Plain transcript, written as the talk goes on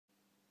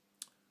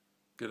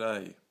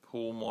G'day,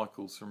 Paul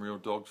Michaels from Real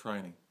Dog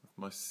Training with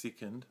my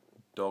second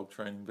dog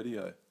training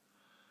video.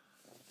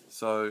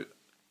 So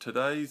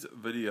today's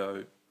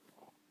video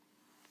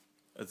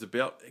is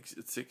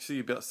it's actually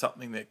about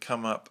something that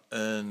came up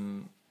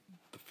in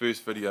the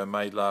first video I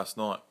made last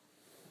night.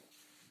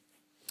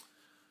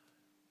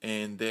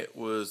 And that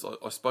was,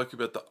 I spoke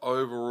about the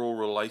overall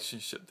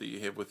relationship that you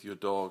have with your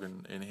dog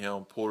and how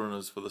important it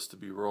is for this to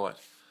be right.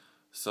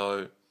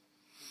 So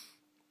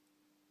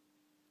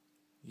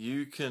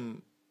you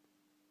can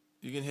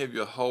have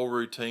your whole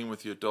routine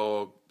with your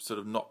dog sort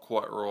of not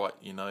quite right.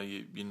 You know,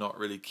 you're not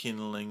really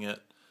kenneling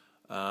it.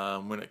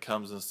 When it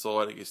comes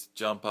inside, it gets to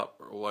jump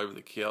up all over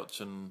the couch,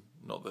 and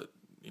not that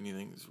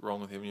anything's wrong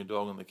with having your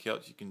dog on the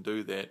couch, you can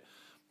do that,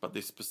 but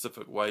there's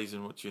specific ways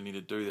in which you need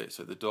to do that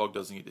so the dog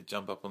doesn't get to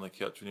jump up on the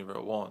couch whenever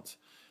it wants.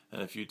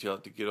 And if you tell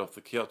it to get off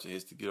the couch, it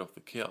has to get off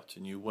the couch,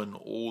 and you win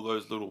all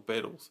those little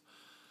battles.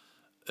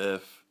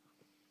 If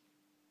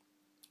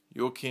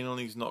your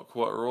kenneling's not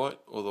quite right,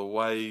 or the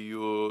way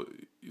you're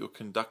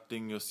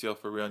conducting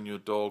yourself around your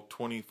dog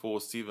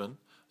 24/7,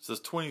 it's this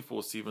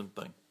 24/7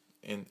 thing,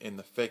 and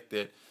the fact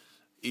that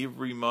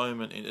every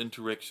moment and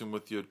interaction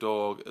with your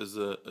dog is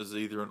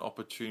either an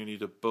opportunity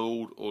to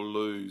build or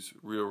lose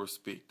real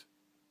respect.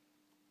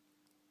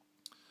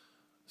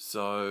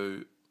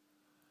 So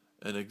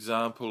an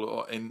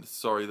example,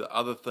 the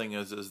other thing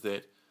is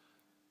that,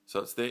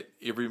 so it's that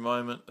every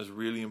moment is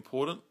really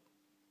important,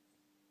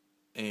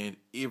 and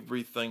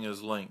everything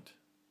is linked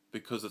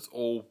because it's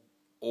all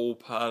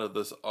part of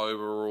this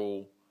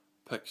overall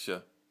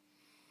picture.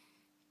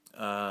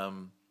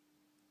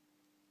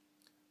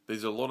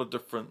 There's a lot of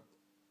different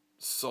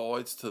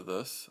sides to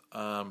this.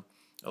 A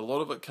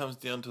lot of it comes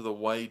down to the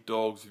way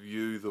dogs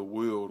view the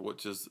world,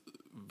 which is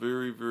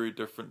very, very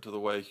different to the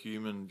way a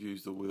human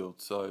views the world.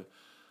 So,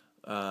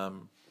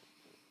 and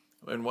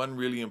one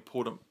really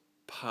important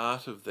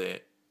part of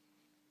that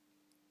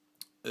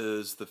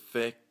is the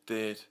fact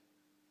that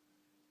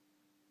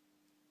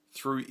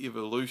through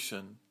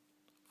evolution,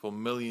 for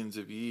millions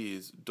of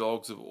years,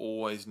 dogs have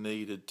always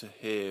needed to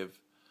have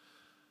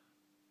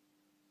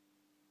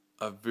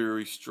a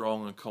very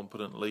strong and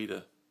competent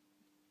leader.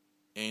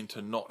 And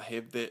to not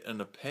have that in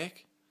a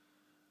pack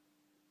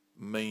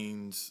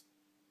meant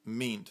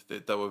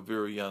that they were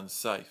very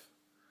unsafe.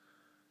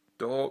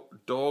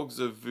 Dogs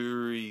are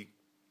very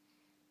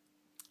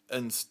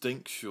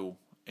instinctual,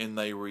 and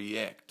they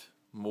react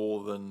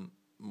more than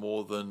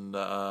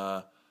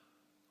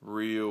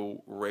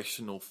real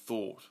rational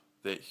thought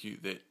that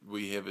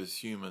we have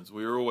as humans.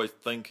 We're always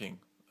thinking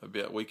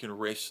about, we can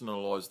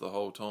rationalize the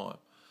whole time.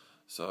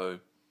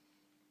 So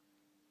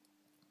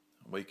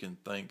we can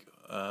think,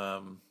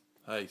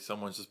 hey,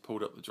 someone's just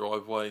pulled up the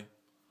driveway.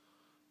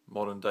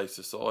 Modern day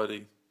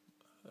society,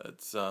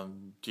 it's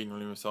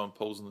generally when someone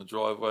pulls in the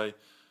driveway,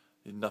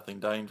 nothing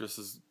dangerous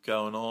is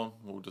going on.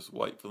 We'll just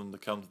wait for them to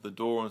come to the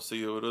door and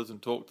see who it is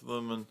and talk to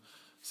them and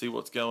see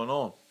what's going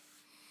on.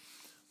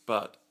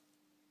 But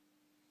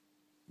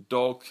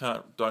dogs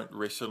don't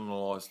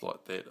rationalise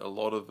like that. A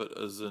lot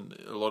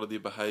of their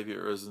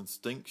behaviour is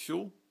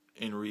instinctual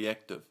and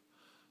reactive.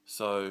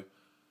 So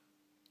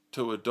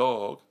to a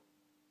dog,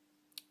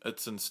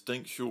 it's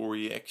instinctual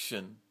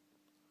reaction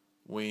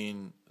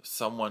when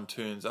someone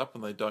turns up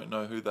and they don't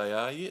know who they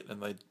are yet,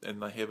 and they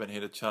haven't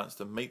had a chance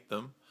to meet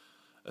them,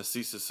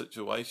 assess the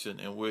situation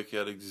and work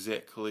out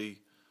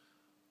exactly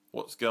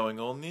what's going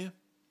on there,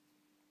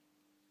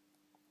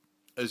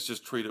 is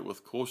just treat it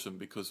with caution,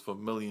 because for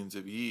millions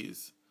of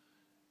years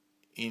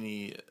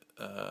any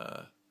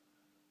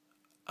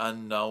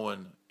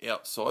unknown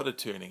outsider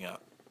turning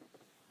up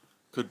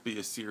could be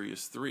a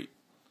serious threat.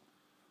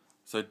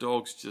 So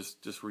dogs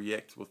just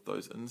react with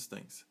those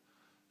instincts.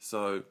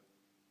 So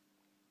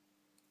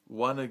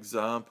one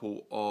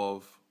example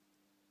of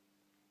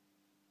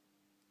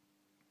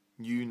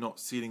you not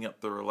setting up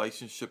the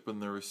relationship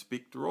and the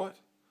respect right,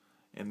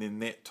 and then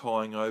that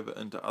tying over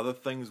into other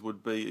things,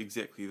 would be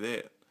exactly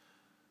that.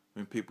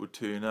 When people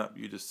turn up,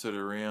 you just sit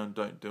around,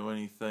 don't do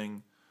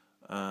anything.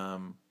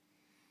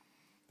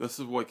 This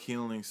is why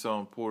kenneling is so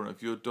important.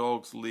 If your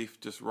dog's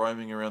left just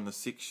roaming around the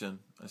section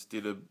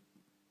instead of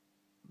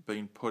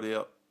being put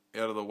out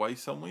of the way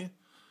somewhere,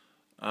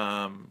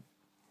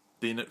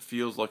 then it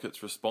feels like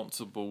it's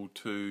responsible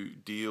to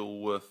deal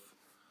with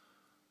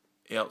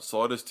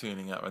outsiders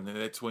turning up, and then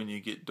that's when you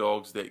get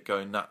dogs that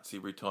go nuts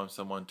every time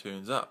someone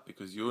turns up,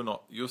 because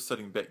you're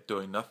sitting back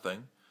doing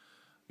nothing.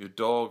 Your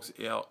dog's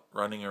out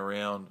running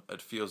around,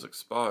 it feels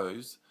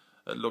exposed,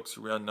 it looks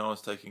around, no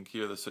one's taking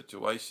care of the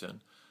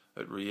situation,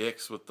 it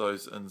reacts with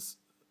those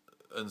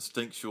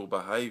instinctual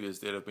behaviours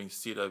that have been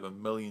set over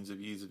millions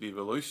of years of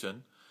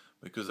evolution,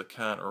 because it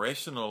can't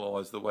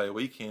rationalise the way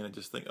we can and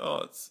just think,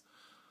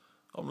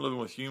 I'm living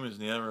with humans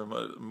now, we're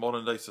a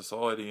modern day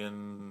society,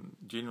 and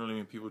generally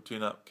when people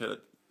turn up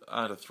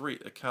aren't a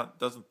threat. It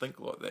doesn't think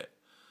like that.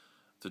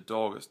 It's a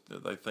dog,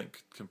 they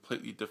think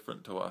completely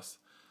different to us.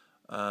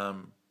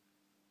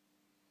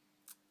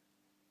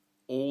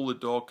 All the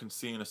dog can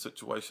see in a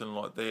situation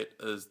like that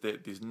is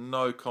that there's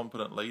no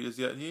competent leaders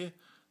out here.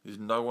 There's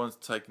no one's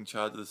taking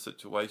charge of the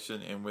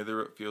situation, and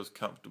whether it feels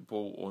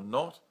comfortable or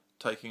not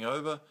taking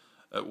over,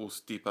 it will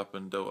step up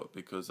and do it,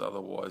 because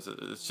otherwise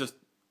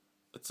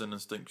it's an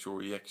instinctual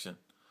reaction.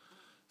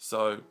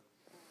 So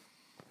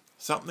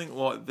something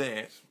like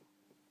that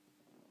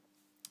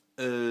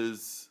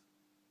is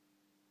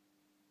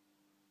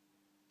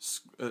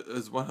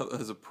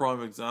a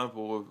prime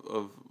example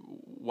of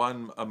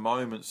a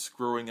moment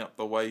screwing up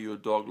the way your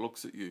dog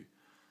looks at you.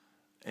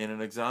 And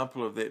an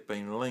example of that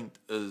being linked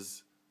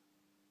is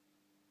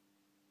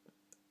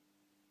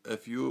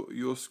if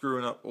you're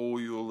screwing up all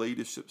your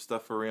leadership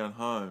stuff around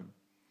home,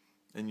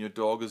 and your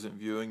dog isn't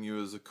viewing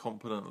you as a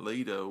competent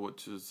leader,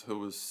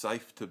 who is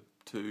safe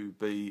to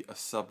be a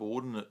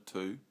subordinate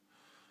to,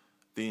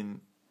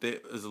 then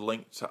that is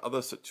linked to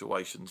other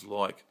situations,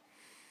 like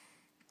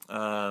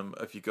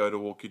if you go to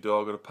walk your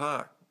dog at a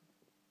park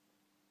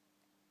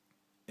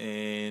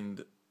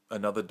and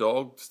another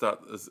dog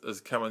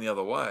is coming the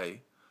other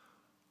way,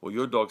 well,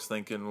 your dog's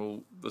thinking,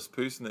 well, this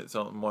person that's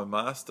on my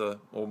master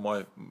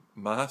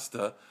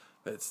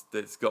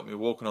that's got me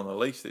walking on the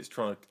leash, that's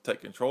trying to take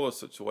control of the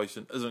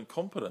situation, isn't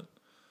competent.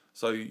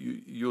 So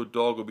your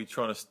dog will be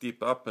trying to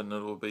step up, and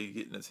it'll be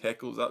getting its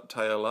hackles up,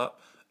 tail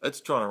up.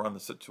 It's trying to run the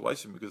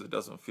situation because it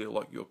doesn't feel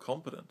like you're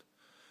competent.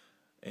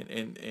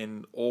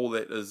 And all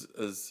that is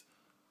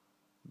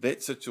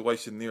that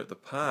situation there at the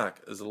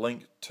park is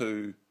linked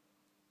to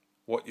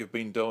what you've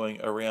been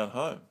doing around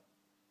home.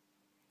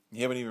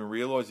 You haven't even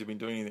realised you've been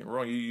doing anything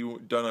wrong. You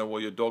don't know why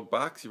your dog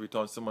barks every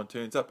time someone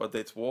turns up, but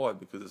that's why,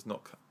 because it's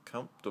not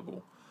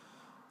comfortable.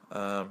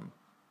 So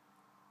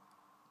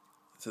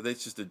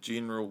that's just a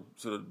general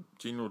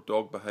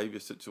dog behaviour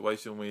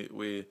situation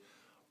where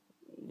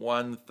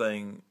one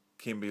thing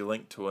can be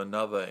linked to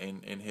another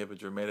and have a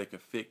dramatic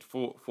effect.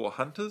 For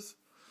hunters,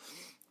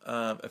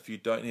 if you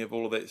don't have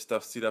all of that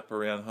stuff set up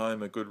around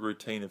home, a good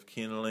routine of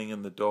kenneling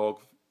and the dog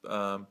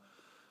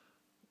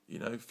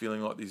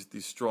feeling like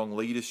there's strong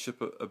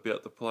leadership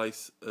about the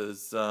place,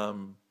 is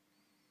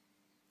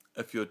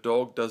if your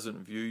dog doesn't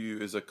view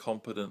you as a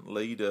competent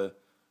leader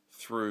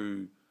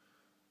through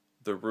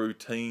the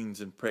routines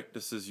and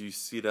practices you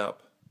set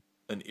up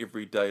in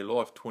everyday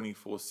life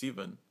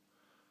 24/7,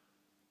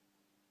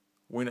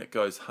 when it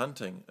goes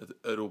hunting,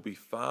 it'll be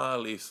far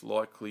less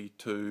likely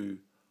to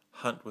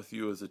hunt with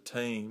you as a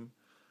team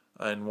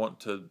and want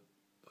to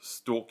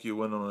stalk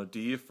you in on a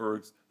deer,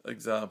 for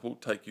example,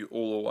 take you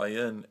all the way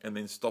in, and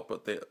then stop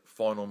at that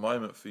final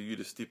moment for you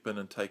to step in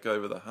and take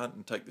over the hunt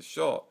and take the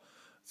shot.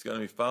 It's going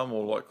to be far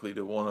more likely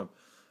to want to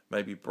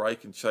maybe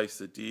break and chase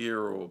the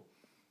deer, or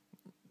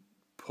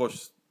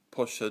push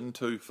in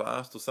too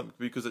fast or something,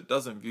 because it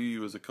doesn't view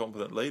you as a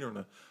competent leader, and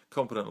a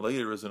competent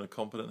leader isn't a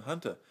competent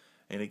hunter.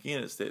 And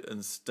again, it's that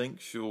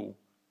instinctual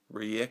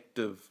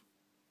reactive,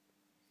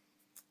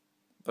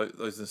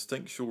 those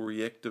instinctual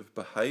reactive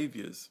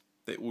behaviours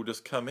that will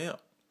just come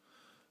out.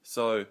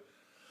 So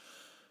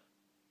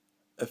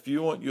if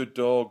you want your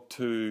dog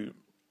to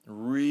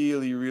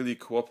really, really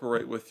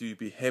cooperate with you,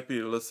 be happy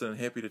to listen and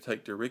happy to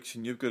take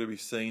direction, you've got to be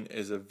seen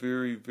as a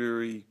very,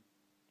 very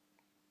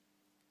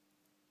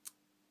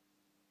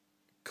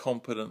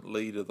competent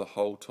leader the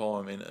whole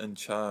time, and in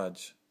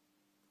charge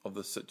of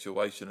the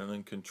situation and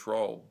in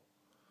control.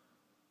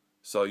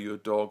 So your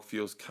dog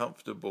feels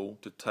comfortable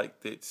to take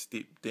that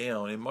step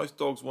down. And most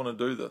dogs want to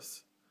do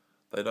this.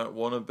 They don't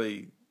want to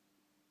be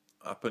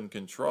up in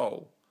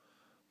control.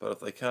 But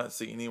if they can't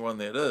see anyone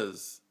that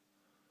is,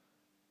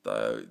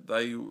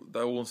 they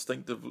will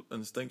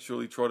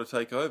instinctually try to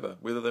take over,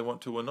 whether they want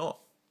to or not.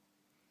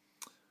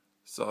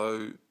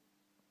 So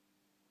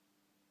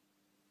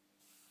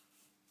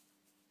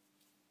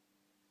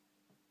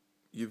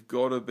you've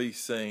got to be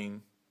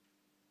seen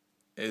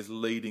as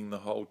leading the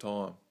whole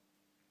time.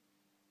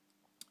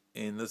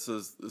 And this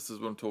is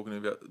what I'm talking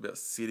about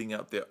setting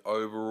up their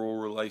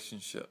overall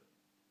relationship.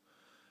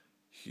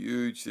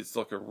 Huge. It's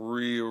like a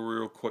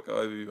real quick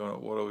overview on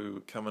it. What are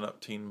we coming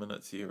up 10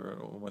 minutes here,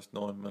 almost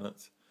 9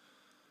 minutes.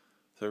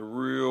 So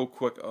real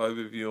quick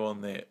overview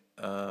on that.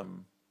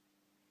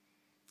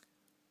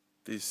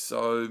 There's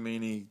so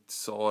many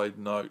side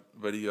note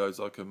videos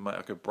I could make.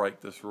 I could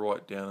break this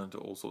right down into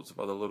all sorts of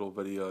other little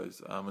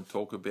videos, and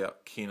talk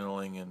about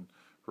kenneling and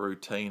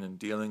routine and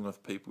dealing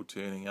with people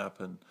turning up,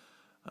 and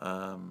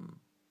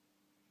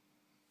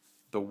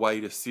the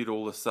way to set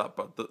all this up.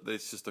 But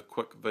that's just a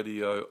quick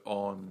video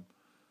on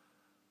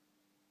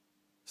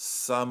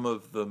some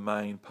of the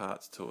main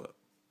parts to it.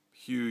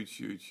 Huge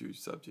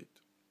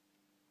subject.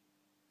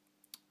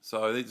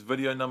 So that's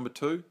video number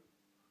 2.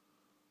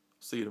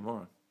 See you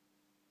tomorrow.